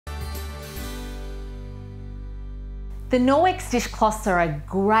The Norwex dish cloths are a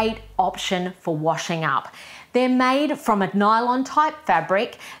great option for washing up. They're made from a nylon type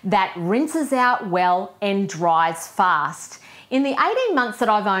fabric that rinses out well and dries fast. In the 18 months that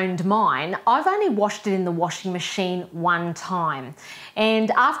I've owned mine, I've only washed it in the washing machine one time.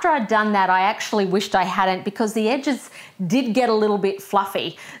 And after I'd done that, I actually wished I hadn't, because the edges did get a little bit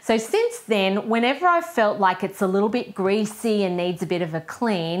fluffy. So since then, whenever I felt like it's a little bit greasy and needs a bit of a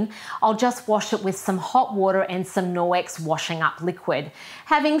clean, I'll just wash it with some hot water and some Norwex washing up liquid.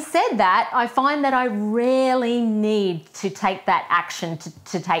 Having said that, I find that I rarely need to take that action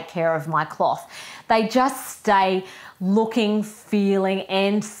to take care of my cloth. They just stay looking, feeling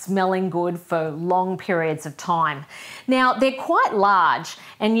and smelling good for long periods of time. Now, they're quite large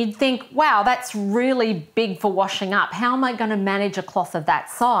and you'd think, wow, that's really big for washing up. How am I going to manage a cloth of that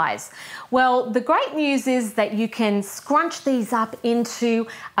size? Well, the great news is that you can scrunch these up into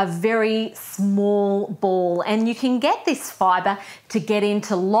a very small ball, and you can get this fibre to get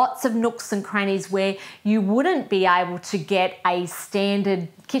into lots of nooks and crannies where you wouldn't be able to get a standard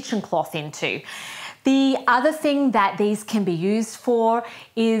kitchen cloth into. The other thing that these can be used for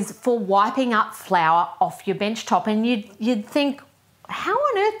is for wiping up flour off your bench top, and you'd think, how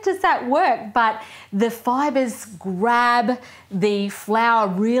on earth does that work? But the fibres grab the flour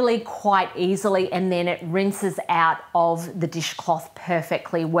really quite easily, and then it rinses out of the dishcloth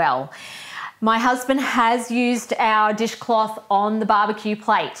perfectly well. My husband has used our dishcloth on the barbecue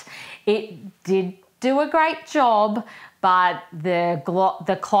plate. It did do a great job, but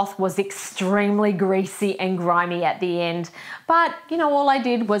the cloth was extremely greasy and grimy at the end. But you know, all I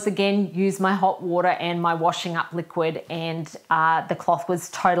did was again use my hot water and my washing up liquid, and the cloth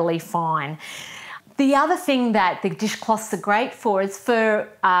was totally fine. The other thing that the dishcloths are great for is for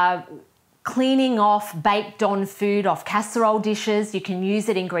cleaning off baked on food off casserole dishes. You can use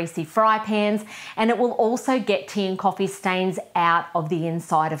it in greasy fry pans, and it will also get tea and coffee stains out of the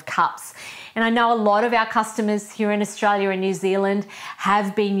inside of cups. And I know a lot of our customers here in Australia and New Zealand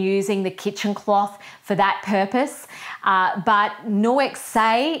have been using the kitchen cloth for that purpose. But Norwex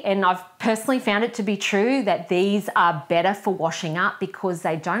say, and I've personally found it to be true, that these are better for washing up because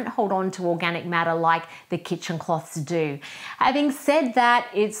they don't hold on to organic matter like the kitchen cloths do. Having said that,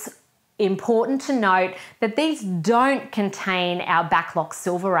 it's important to note that these don't contain our backlock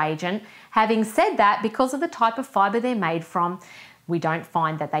silver agent. Having said that, because of the type of fibre they're made from, we don't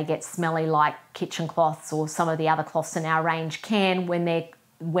find that they get smelly like kitchen cloths or some of the other cloths in our range can when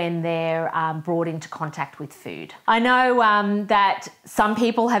they're brought into contact with food. I know that some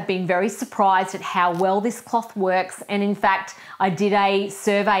people have been very surprised at how well this cloth works, and in fact I did a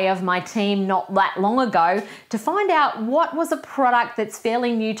survey of my team not that long ago to find out what was a product that's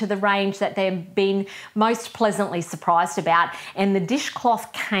fairly new to the range that they've been most pleasantly surprised about, and the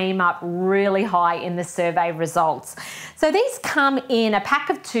dishcloth came up really high in the survey results. So these come in a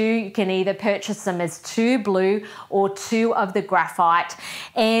pack of 2. You can either purchase them as 2 blue or 2 of the graphite.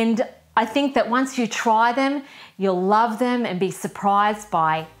 And I think that once you try them, you'll love them and be surprised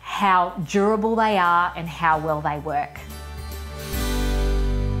by how durable they are and how well they work.